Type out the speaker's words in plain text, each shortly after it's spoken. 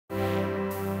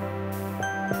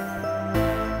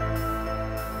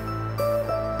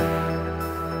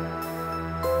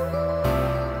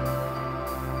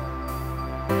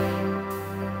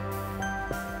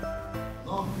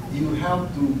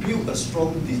build a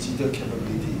strong digital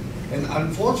capability. And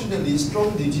unfortunately,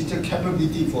 strong digital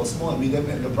capability for small and medium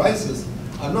enterprises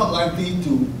are not likely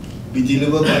to be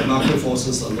delivered by market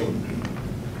forces alone.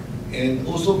 And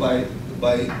also by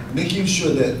making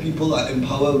sure that people are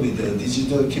empowered with the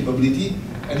digital capability,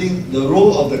 I think the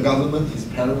role of the government is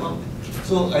paramount.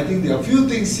 So I think there are a few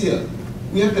things here.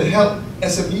 We have to help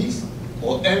SMEs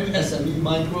or MSME,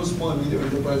 micro, small and medium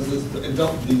enterprises, to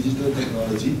adopt digital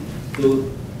technology. So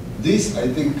this, I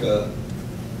think,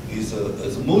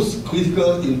 is most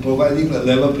critical in providing a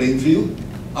level playing field.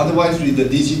 Otherwise, with the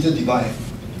digital divide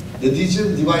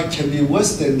can be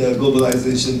worse than the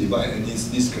globalization divide and its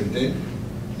discontent.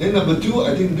 Then number two,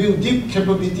 I think build deep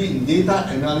capability in data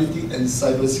analytics and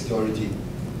cybersecurity.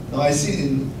 Now I see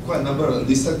in quite a number of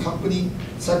listed companies,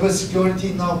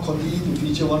 cybersecurity now continue to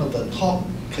feature one of the top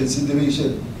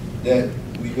considerations that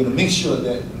we're going to make sure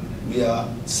that we are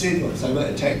safe from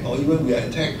cyber attack, or even we are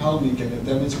attacked, how we can have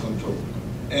damage control.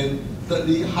 And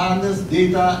thirdly, harness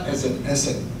data as an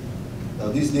asset. Now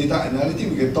this data analytics,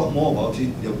 we can talk more about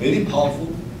it. They're very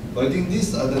powerful, but I think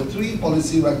these are the three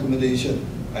policy recommendations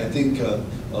I think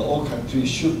all countries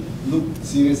should look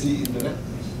seriously into that.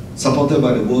 Supported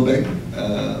by the World Bank.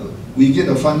 We get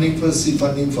the funding, first seed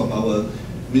funding from our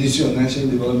Ministry of National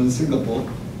Development Singapore,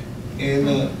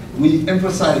 and we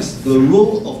emphasize the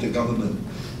role of the government.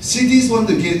 Cities want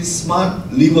to get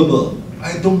smart, livable.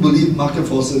 I don't believe market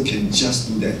forces can just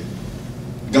do that.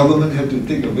 Government have to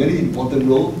take a very important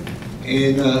role,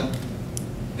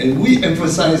 and we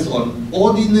emphasize on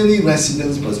ordinary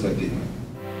residents' perspective.